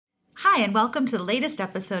Hi, and welcome to the latest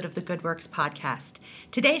episode of the Good Works podcast.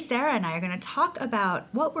 Today, Sara and I are going to talk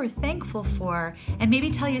about what we're thankful for and maybe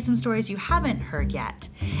tell you some stories you haven't heard yet.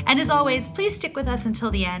 And as always, please stick with us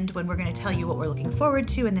until the end when we're going to tell you what we're looking forward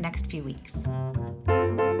to in the next few weeks.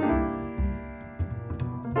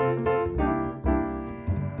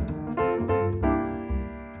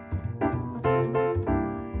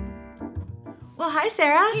 Well, hi,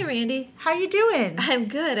 Sara. Hey, Randy. How you doing? I'm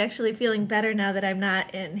good. Actually feeling better now that I'm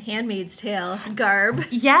not in Handmaid's Tale garb.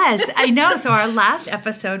 Yes, I know. So our last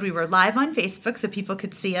episode, we were live on Facebook so people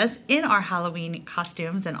could see us in our Halloween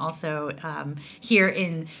costumes and also here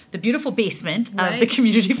in the beautiful basement of the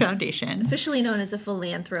Community Foundation. Officially known as the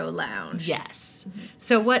Philanthro Lounge. Yes.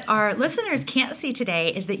 So what our listeners can't see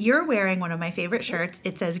today is that you're wearing one of my favorite shirts.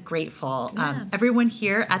 It says Grateful. Yeah. Everyone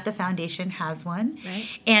here at the foundation has one. Right.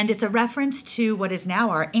 And it's a reference to what is now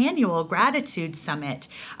our annual Gratitude Summit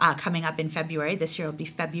coming up in February. This year will be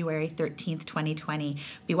February 13th, 2020.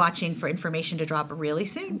 Be watching for information to drop really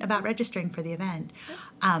soon about registering for the event.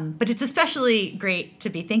 But it's especially great to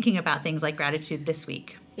be thinking about things like gratitude this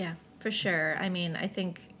week. Yeah, for sure. I mean, I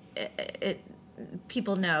think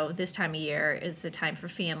people know this time of year is the time for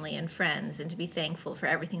family and friends and to be thankful for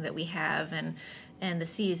everything that we have and the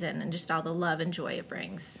season and just all the love and joy it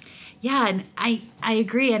brings. Yeah, and I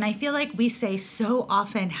agree. And I feel like we say so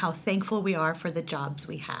often how thankful we are for the jobs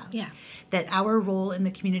we have. Yeah. That our role in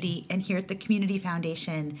the community and here at the Community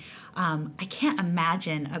Foundation, I can't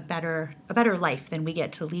imagine a better life than we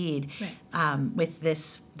get to lead with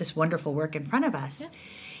this wonderful work in front of us. Yeah.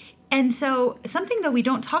 And so something that we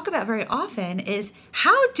don't talk about very often is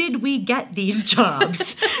how did we get these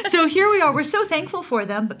jobs? So here we are. We're so thankful for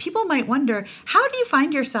them, but people might wonder, how do you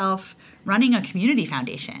find yourself running a community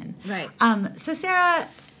foundation? Right. So Sara,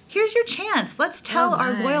 here's your chance. Let's tell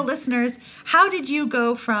our loyal listeners, how did you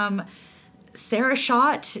go from Sara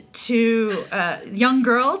Schott to young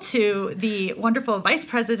girl to the wonderful vice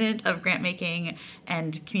president of grant making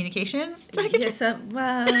and communications? Yes,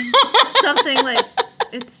 something like...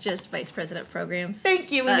 It's just vice president of programs.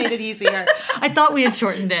 Thank you. We made it easier. I thought we had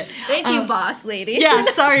shortened it. Thank you, boss lady. Yeah,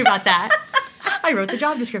 sorry about that. I wrote the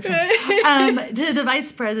job description. To the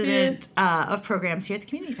vice president of programs here at the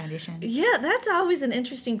Community Foundation. Yeah, that's always an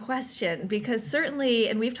interesting question because certainly,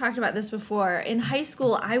 and we've talked about this before, in high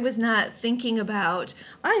school I was not thinking about,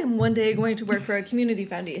 I am one day going to work for a community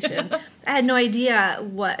foundation. I had no idea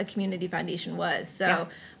what a community foundation was. So. Yeah.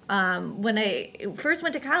 When I first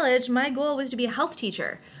went to college, my goal was to be a health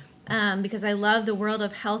teacher because I love the world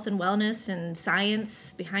of health and wellness and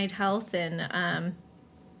science behind health, and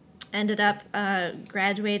ended up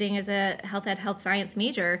graduating as a health science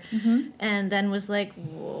major, and then was like,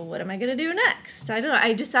 well, what am I going to do next? I don't know.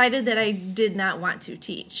 I decided that I did not want to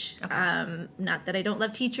teach. Okay. Not that I don't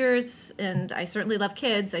love teachers, and I certainly love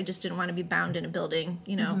kids. I just didn't want to be bound in a building,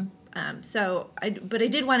 you know. But I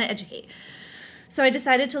did want to educate. So I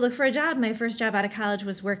decided to look for a job. My first job out of college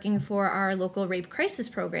was working for our local rape crisis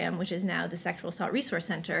program, which is now the Sexual Assault Resource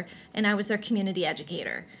Center, and I was their community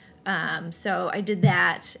educator. So I did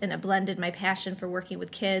that, and I blended my passion for working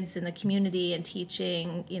with kids in the community and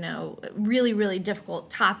teaching, you know, really, really difficult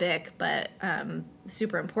topic, but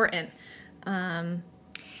super important.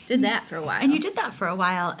 Did that for a while. And you did that for a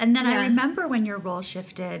while. And then I remember when your role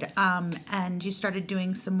shifted and you started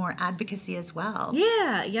doing some more advocacy as well.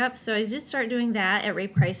 Yeah, yep. So I did start doing that at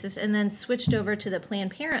Rape Crisis and then switched over to the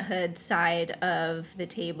Planned Parenthood side of the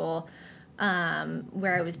table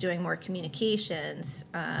where I was doing more communications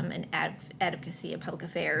and advocacy and public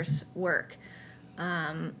affairs work.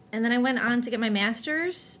 And then I went on to get my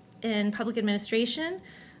master's in public administration.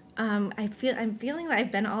 I'm feeling like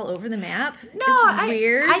I've been all over the map. No, it's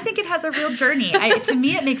weird. I think it has a real journey. To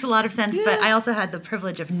me, it makes a lot of sense, but I also had the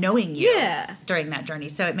privilege of knowing you during that journey,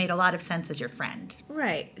 so it made a lot of sense as your friend.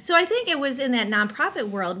 Right. So I think it was in that nonprofit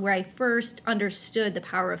world where I first understood the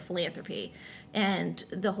power of philanthropy and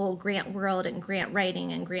the whole grant world and grant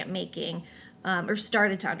writing and grant making, or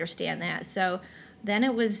started to understand that. So then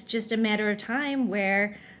it was just a matter of time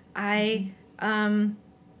where I...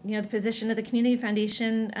 the position of the Community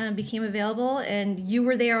Foundation became available, and you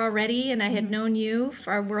were there already, and I had known you.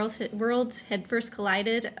 Our worlds had first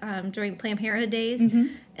collided during the Planned Parenthood days,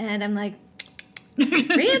 and I'm like,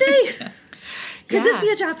 Randy, could this be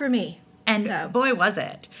a job for me? And boy, was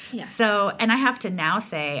it. Yeah. So, and I have to now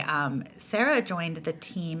say, Sara joined the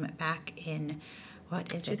team back in,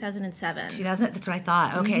 what is it? 2007. 2000. That's what I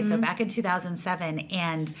thought. Okay, so back in 2007,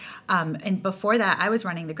 and before that, I was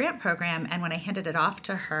running the grant program. And when I handed it off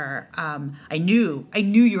to her, I knew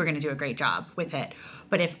you were going to do a great job with it.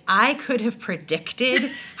 But if I could have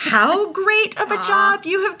predicted how great of a job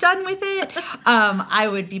you have done with it, I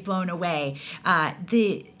would be blown away.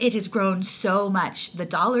 It has grown so much. The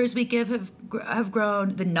dollars we give have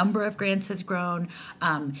grown. The number of grants has grown.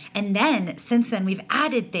 And then since then, we've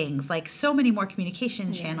added things like so many more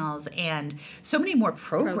communication channels and so many more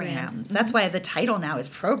programs. That's why the title now is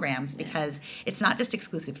programs, because it's not just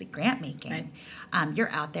exclusively grant making. Right.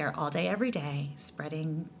 You're out there all day, every day,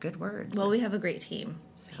 spreading good words. Well, we have a great team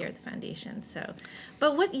here at the foundation. So,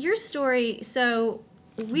 but what your story? So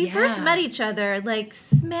we first met each other like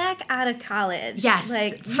smack out of college. Yes,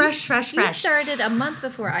 like fresh. You started a month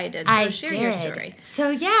before I did. So share your story.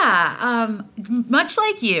 So much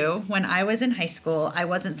like you, when I was in high school, I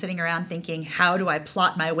wasn't sitting around thinking, how do I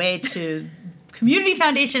plot my way to community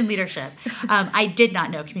foundation leadership? I did not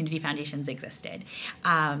know community foundations existed.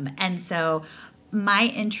 And so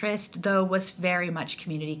my interest, though, was very much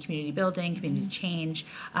community building, community change.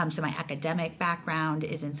 So my academic background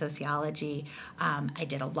is in sociology. I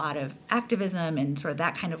did a lot of activism and sort of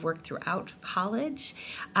that kind of work throughout college.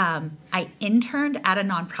 I interned at a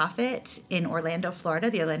nonprofit in Orlando, Florida,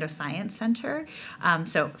 the Orlando Science Center.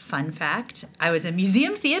 So fun fact, I was a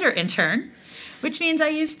museum theater intern, which means I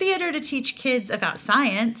used theater to teach kids about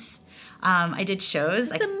science. I did shows.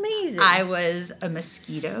 That's amazing. I was a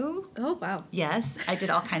mosquito. Oh, wow. Yes, I did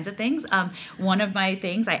all kinds of things. One of my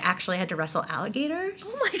things, I actually had to wrestle alligators.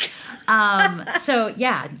 Oh, my God. So,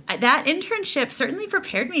 yeah, that internship certainly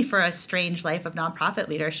prepared me for a strange life of nonprofit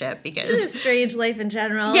leadership because... It's a strange life in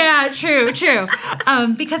general. Yeah, true.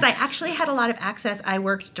 Because I actually had a lot of access. I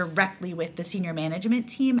worked directly with the senior management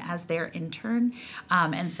team as their intern.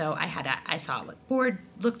 And so I saw what board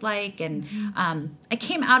looked like. And I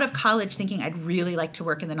came out of college thinking I'd really like to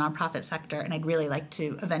work in the nonprofit sector and I'd really like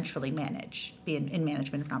to eventually be in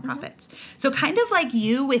management of nonprofits. So kind of like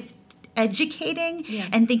you with educating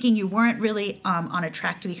and thinking you weren't really on a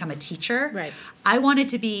track to become a teacher. Right. I wanted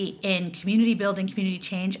to be in community building, community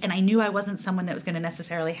change, and I knew I wasn't someone that was going to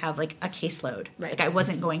necessarily have like a caseload. Right. Like I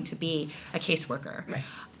wasn't going to be a caseworker.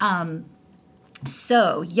 Right.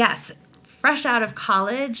 So yes, fresh out of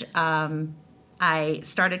college, I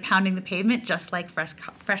started pounding the pavement just like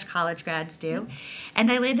fresh college grads do.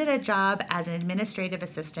 And I landed a job as an administrative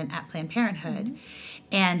assistant at Planned Parenthood.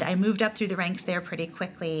 And I moved up through the ranks there pretty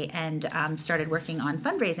quickly and started working on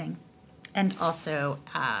fundraising and also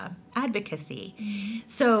advocacy.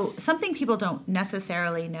 So something people don't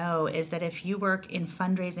necessarily know is that if you work in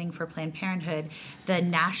fundraising for Planned Parenthood, the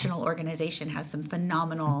national organization has some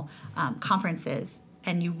phenomenal conferences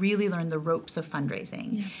and you really learn the ropes of fundraising.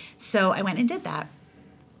 Yeah. So I went and did that.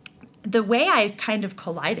 The way I kind of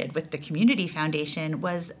collided with the Community Foundation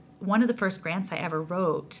was one of the first grants I ever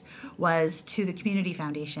wrote was to the Community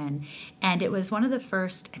Foundation. And it was one of the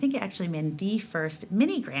first, I think it actually meant the first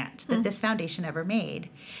mini grant that this foundation ever made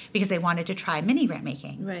because they wanted to try mini grant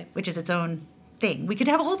making, which is its own thing. We could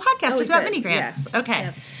have a whole podcast just about mini grants. Yeah. Okay.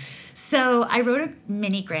 Yeah. So I wrote a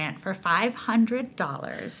mini grant for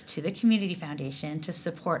 $500 to the Community Foundation to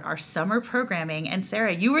support our summer programming. And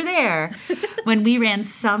Sarah, you were there when we ran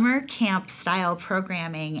summer camp style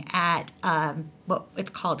programming at what it's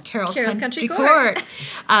called Carroll's Country Court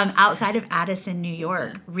outside of Addison, New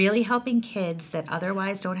York, really helping kids that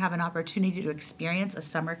otherwise don't have an opportunity to experience a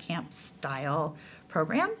summer camp style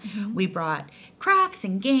program. We brought crafts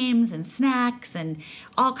and games and snacks and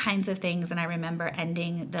all kinds of things. And I remember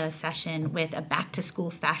ending the session with a back to school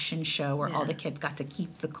fashion show where all the kids got to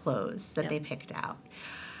keep the clothes that they picked out.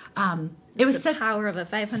 It was the power of a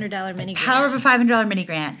 $500 mini grant. Power of a $500 mini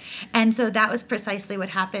grant. And so that was precisely what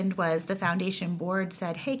happened was the foundation board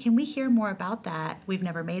said, hey, can we hear more about that? We've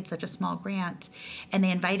never made such a small grant. And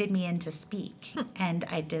they invited me in to speak. And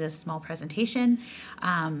I did a small presentation.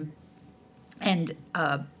 And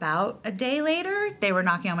about a day later, they were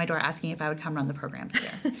knocking on my door asking if I would come run the programs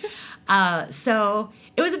here. So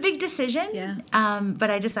it was a big decision,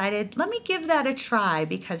 but I decided, let me give that a try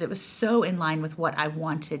because it was so in line with what I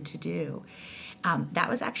wanted to do. That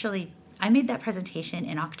was actually, I made that presentation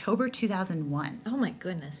in October 2001. Oh, my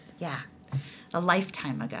goodness. Yeah. A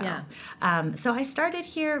lifetime ago. Yeah. So I started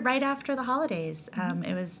here right after the holidays.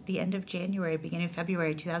 It was the end of January, beginning of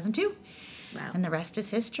February 2002. Wow. And the rest is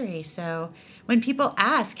history. So when people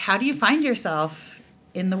ask, how do you find yourself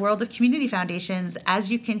in the world of community foundations,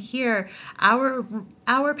 as you can hear,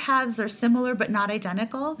 our paths are similar but not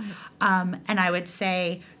identical. And I would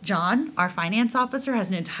say John, our finance officer, has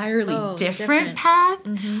an entirely different path.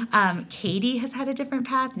 Katie has had a different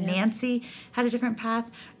path. Yeah. Nancy had a different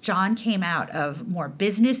path. John came out of more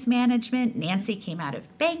business management. Nancy came out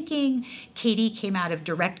of banking. Katie came out of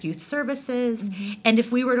direct youth services. And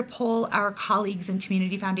if we were to poll our colleagues in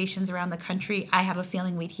community foundations around the country, I have a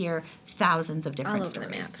feeling we'd hear thousands of different stories.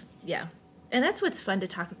 The map. Yeah. And that's what's fun to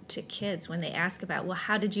talk to kids when they ask about, well,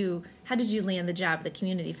 how did you land the job at the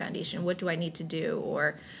community foundation? What do I need to do?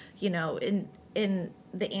 Or, and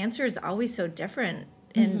the answer is always so different.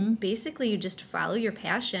 And basically you just follow your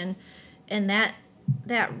passion, and that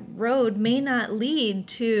road may not lead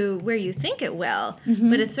to where you think it will,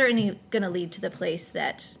 but it's certainly going to lead to the place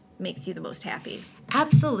that makes you the most happy.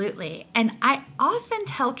 Absolutely. And I often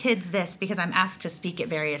tell kids this because I'm asked to speak at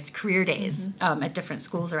various career days at different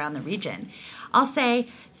schools around the region. I'll say,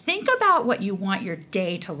 think about what you want your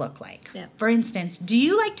day to look like. Yeah. For instance, do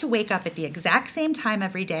you like to wake up at the exact same time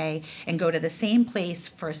every day and go to the same place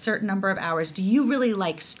for a certain number of hours? Do you really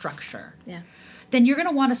like structure? Yeah. Then you're going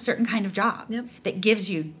to want a certain kind of job that gives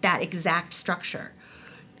you that exact structure.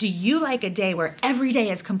 Do you like a day where every day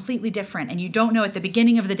is completely different and you don't know at the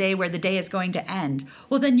beginning of the day where the day is going to end?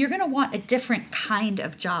 Well, then you're going to want a different kind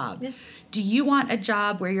of job. Yeah. Do you want a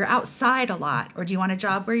job where you're outside a lot, or do you want a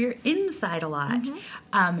job where you're inside a lot?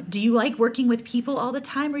 Do you like working with people all the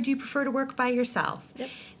time, or do you prefer to work by yourself? Yep.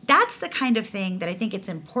 That's the kind of thing that I think it's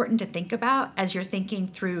important to think about as you're thinking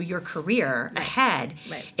through your career ahead.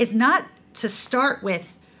 Right. Is not to start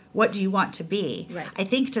with, what do you want to be? Right. I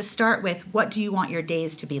think to start with, what do you want your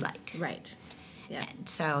days to be like? Right. Yeah. And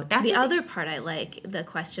so that's the other part. I like the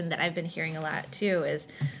question that I've been hearing a lot too is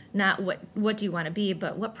not what do you want to be,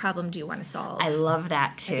 but what problem do you want to solve? I love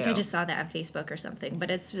that too. I think I just saw that on Facebook or something,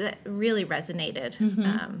 but it's really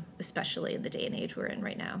resonated, especially in the day and age we're in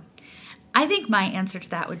right now. I think my answer to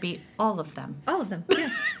that would be all of them. All of them,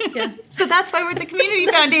 yeah. So that's why we're at the Community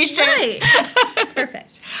Foundation. Right.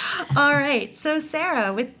 Perfect. All right. So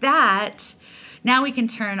Sarah, with that, now we can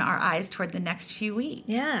turn our eyes toward the next few weeks.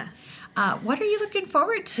 Yeah. What are you looking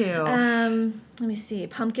forward to? Let me see.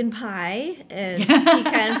 Pumpkin pie and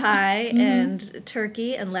pecan pie and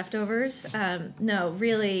turkey and leftovers. No,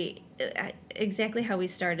 really, exactly how we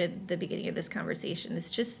started the beginning of this conversation.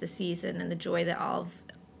 It's just the season and the joy that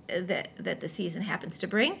the season happens to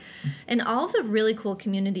bring, and all of the really cool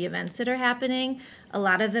community events that are happening. A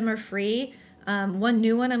lot of them are free. One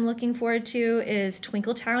new one I'm looking forward to is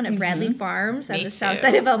Twinkletown at Bradley Farms on the south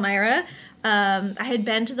side of Elmira. I had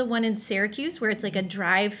been to the one in Syracuse where it's like a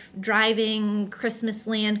driving Christmas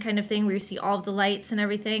land kind of thing where you see all of the lights and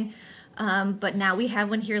everything. But now we have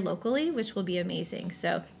one here locally, which will be amazing.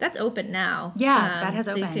 So that's open now. Yeah, that has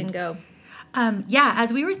opened. So you can go.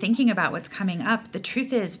 As we were thinking about what's coming up, the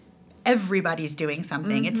truth is everybody's doing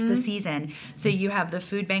something. It's the season. So you have the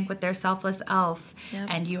food bank with their Selfless Elf,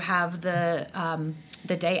 and you have the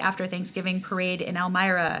day after Thanksgiving parade in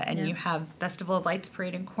Elmira, and you have Festival of Lights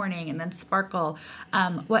parade in Corning, and then Sparkle.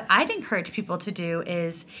 What I'd encourage people to do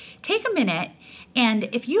is take a minute, and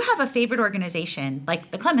if you have a favorite organization,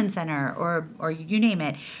 like the Clemens Center or you name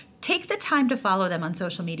it, take the time to follow them on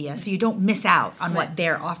social media so you don't miss out on what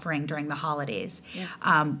they're offering during the holidays.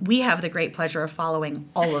 Yeah. We have the great pleasure of following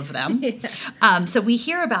all of them. So we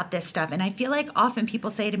hear about this stuff, and I feel like often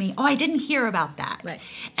people say to me, I didn't hear about that. Right.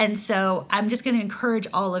 And so I'm just going to encourage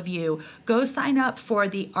all of you, go sign up for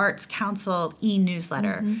the Arts Council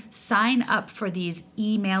e-newsletter. Sign up for these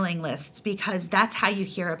emailing lists, because that's how you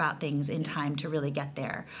hear about things in time to really get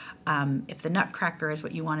there. If the Nutcracker is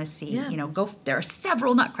what you want to see, go. There are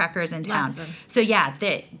several Nutcrackers in town. So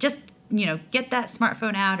just get that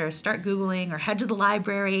smartphone out, or start Googling, or head to the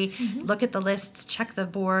library, look at the lists, check the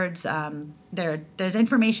boards. There's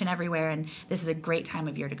information everywhere, and this is a great time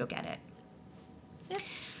of year to go get it. Yeah.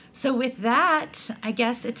 So with that, I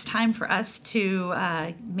guess it's time for us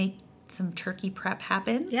to make some turkey prep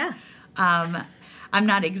happen. Yeah. I'm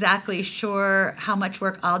not exactly sure how much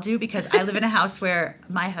work I'll do, because I live in a house where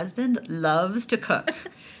my husband loves to cook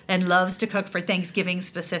and loves to cook for Thanksgiving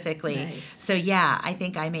specifically. Nice. So I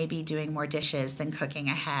think I may be doing more dishes than cooking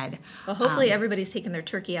ahead. Well, hopefully everybody's taken their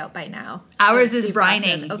turkey out by now. Ours is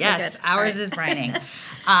brining. Okay, yes, good. Ours is brining.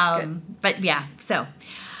 But so.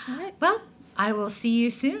 All right. Well, I will see you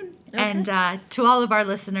soon. Okay. And to all of our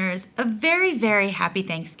listeners, a very, very happy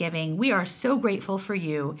Thanksgiving. We are so grateful for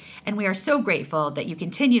you, and we are so grateful that you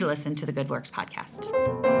continue to listen to the Good Works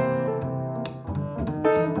podcast.